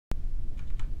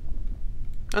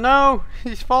Oh no!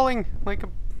 He's falling like a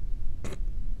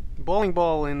bowling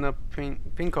ball in a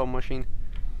pinko machine.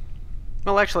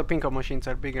 Well, actually, pinko machines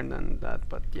are bigger than that,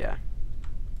 but yeah.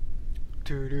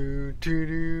 Doo-doo.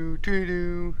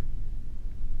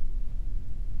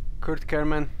 Kurt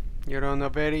Kerman, you're on a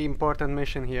very important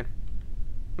mission here.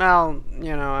 Well,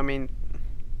 you know, I mean,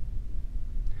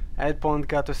 Ed Pond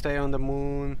got to stay on the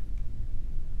moon.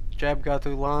 Jeb got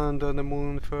to land on the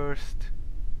moon first.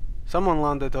 Someone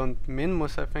landed on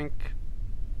Minmus, I think.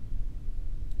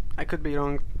 I could be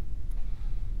wrong.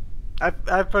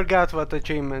 I forgot what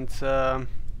achievements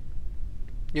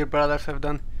your brothers have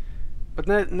done. But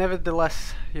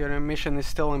nevertheless, your mission is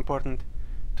still important.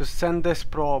 To send this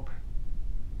probe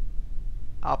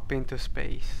up into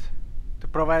space. To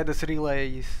provide us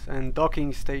relays and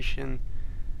docking station.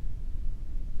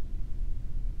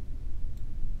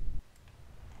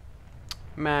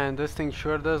 Man, this thing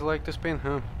sure does like to spin,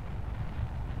 huh?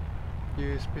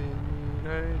 You spin me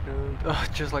right round. Ugh,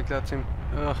 just like that sim.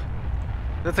 Ugh.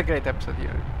 That's a great episode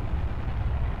here.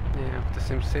 Yeah, of the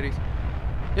Sim series.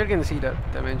 You're gonna see that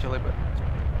eventually, but...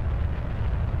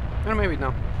 Or maybe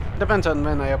no. Depends on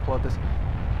when I upload this.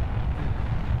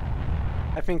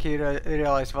 I think he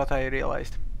realized what I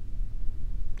realized.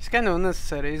 It's kind of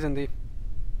unnecessary, isn't he?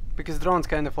 Because drones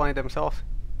kind of fly themselves.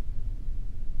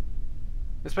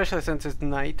 Especially since it's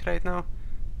night right now.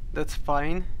 That's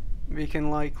fine. We can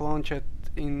like launch it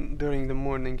during the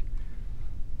morning.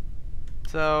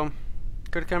 So,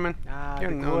 Kurt Kerman,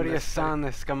 your glorious sun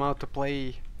has come out to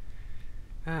play.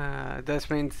 That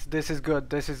means this is good.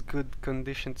 This is good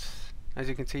conditions. As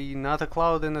you can see, not a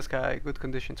cloud in the sky. Good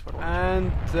conditions for launch.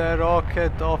 And the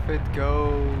rocket off it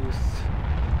goes.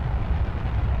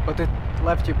 But it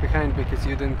left you behind because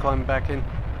you didn't climb back in.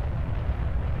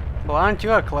 Well, aren't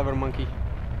you a clever monkey?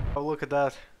 Oh, look at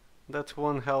that. That's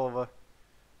one hell of a...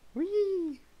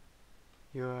 Whee!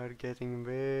 You are getting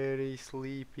very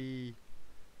sleepy.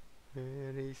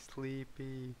 Very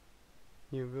sleepy.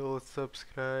 You will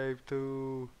subscribe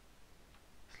to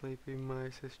Sleepy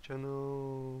Mice's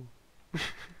channel.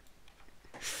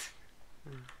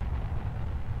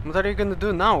 What are you gonna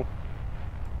do now?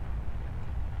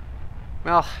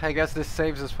 Well, I guess this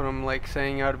saves us from like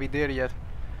saying are we there yet?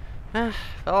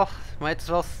 Well, might as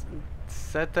well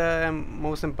set the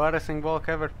most embarrassing walk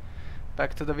ever.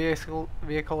 Back to the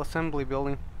vehicle assembly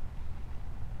building.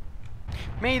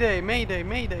 Mayday, mayday,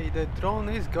 mayday, the drone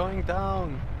is going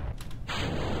down.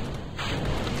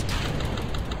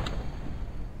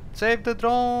 Save the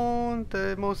drone,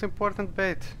 the most important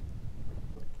bit.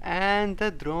 And the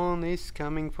drone is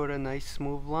coming for a nice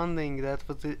smooth landing. That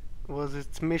was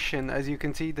its mission. As you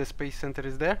can see, the space center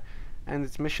is there, and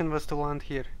its mission was to land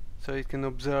here, so it can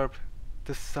observe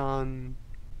the sun.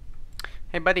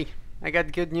 Hey buddy, I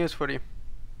got good news for you.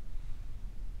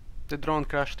 The drone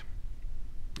crashed.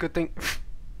 Good thing.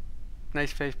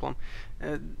 Nice facepalm.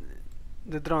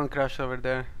 The drone crashed over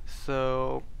there,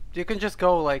 so you can just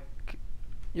go like,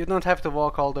 you don't have to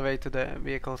walk all the way to the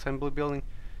vehicle assembly building.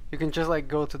 You can just like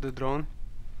go to the drone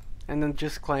and then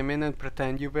just climb in and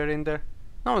pretend you were in there.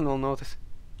 No one will notice.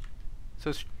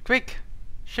 So quick,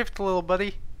 shift a little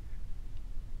buddy.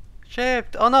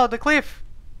 Shift. Oh no, the cliff.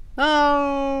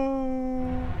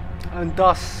 No. And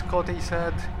thus Scotty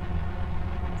said,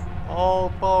 all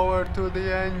power to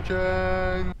the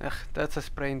engine. Ugh, that's a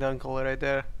sprained ankle right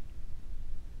there.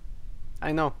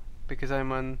 I know, because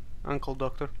I'm an uncle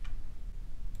doctor.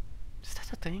 Is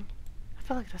that a thing? I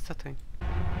feel like that's a thing.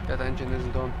 That engine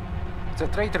isn't on. It's a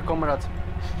traitor, comrades.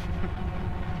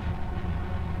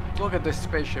 Look at this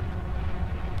spaceship.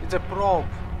 It's a probe,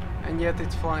 and yet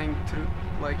it's flying through.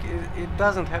 Like, it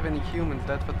doesn't have any humans.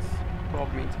 That's what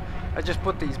probe means. I just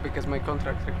put these because my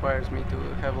contract requires me to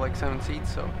have like 7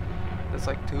 seats, so that's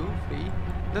like 2, 3.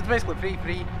 That's basically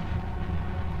 3,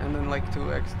 and then like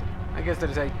 2 extra. I guess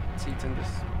there's 8 seats in this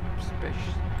space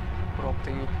probe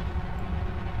thingy.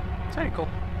 It's very cool.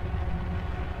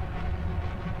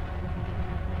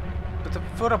 But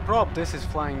for a probe, this is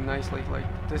flying nicely. Like,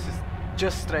 this is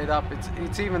just straight up.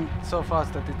 It's even so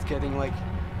fast that it's getting like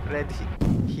red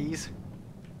heat.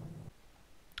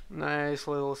 Nice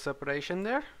little separation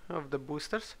there of the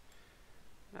boosters.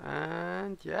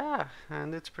 And yeah,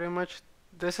 and it's pretty much,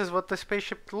 this is what the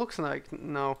spaceship looks like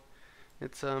now.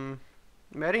 It's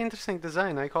very interesting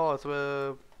design. I call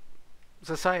it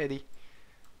society.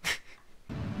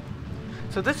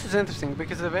 So this is interesting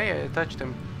because the way I attached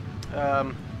them,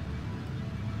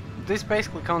 this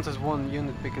basically counts as one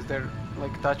unit because they're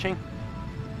like touching.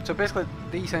 So basically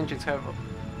these engines have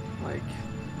like,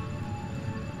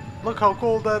 look how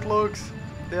cool that looks.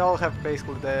 They all have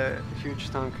basically the huge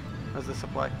tank as the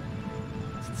supply.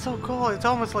 It's That's so cool. It's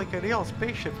almost like a real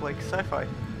spaceship, like sci-fi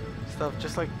stuff.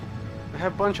 Just like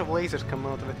have a bunch of lasers come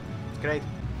out of it. It's great.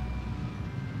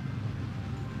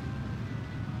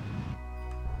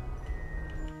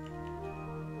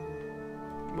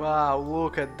 Wow,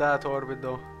 look at that orbit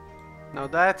though. Now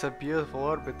that's a beautiful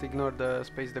orbit. Ignore the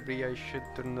space debris. I should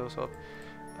turn those off.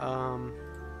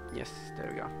 Yes,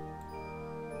 there we go.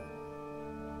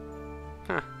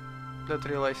 Huh. That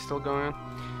relay is still going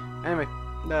on. Anyway,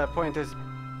 the point is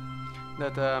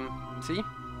that, see?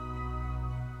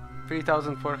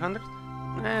 3,400?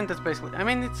 And that's basically, I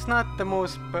mean, it's not the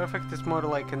most perfect, it's more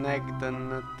like an egg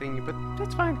than a thingy, but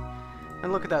it's fine.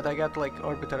 And look at that, I got like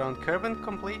orbit around Kerbin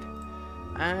complete,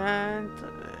 and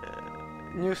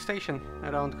new station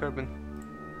around Kerbin.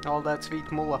 All that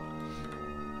sweet moolah.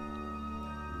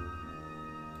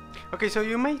 Okay, so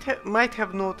you might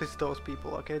have noticed those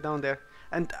people, okay, down there.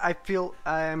 And I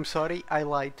am sorry, I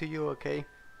lied to you, okay?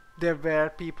 There were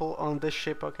people on this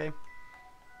ship, okay?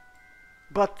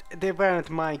 But they weren't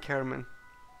my kerman.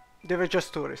 They were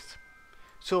just tourists.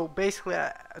 So basically,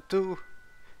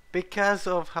 because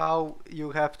of how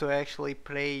you have to actually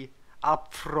pay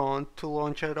up front to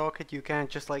launch a rocket, you can't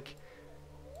just like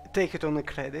take it on a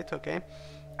credit, okay?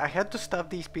 I had to stuff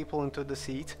these people into the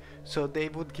seats so they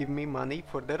would give me money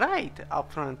for the ride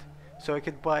up front, so I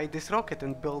could buy this rocket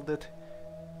and build it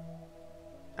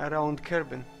around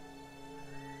Kerbin.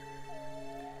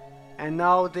 And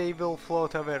now they will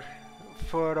float over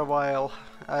for a while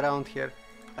around here.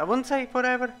 I wouldn't say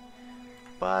forever,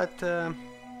 but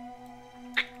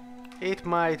it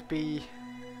might be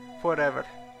forever.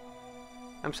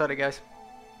 I'm sorry guys,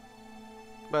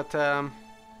 but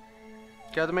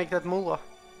gotta make that moolah.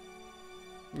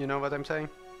 You know what I'm saying?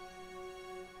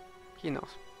 He knows.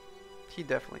 He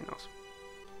definitely knows.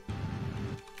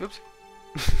 Oops.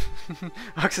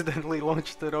 Accidentally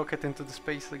launched the rocket into the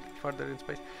space, like further in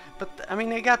space. But I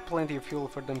mean, I got plenty of fuel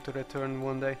for them to return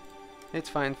one day. It's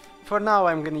fine. For now,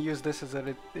 I'm gonna use this as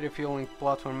a refueling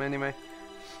platform anyway.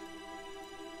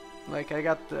 Like, I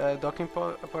got docking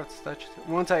ports touched.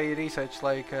 Once I researched,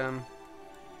 like, well,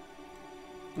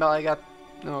 I got,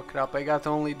 oh crap, I got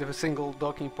only the single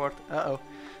docking port. Uh-oh.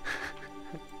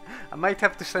 I might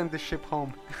have to send the ship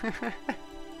home.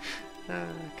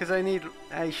 Because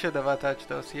I should have attached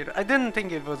those here. I didn't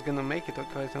think it was gonna make it,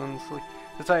 quite honestly.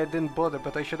 That's why I didn't bother,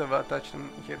 but I should have attached them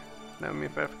here. That would be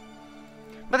perfect.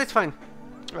 But it's fine.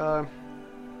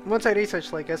 Once I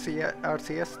research like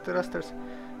RCS thrusters,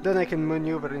 then I can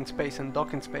maneuver in space and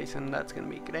dock in space, and that's gonna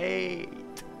be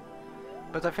great.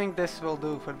 But I think this will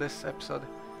do for this episode.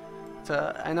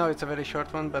 I know it's a very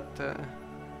short one, but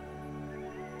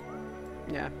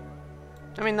yeah.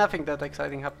 I mean, nothing that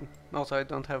exciting happened. Also, I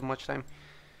don't have much time.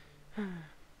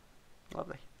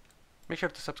 Lovely. Make sure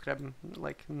to subscribe and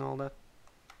like and all that.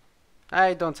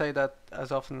 I don't say that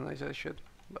as often as I should,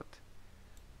 but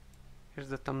here's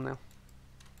the thumbnail.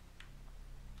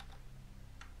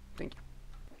 Thank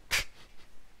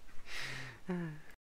you.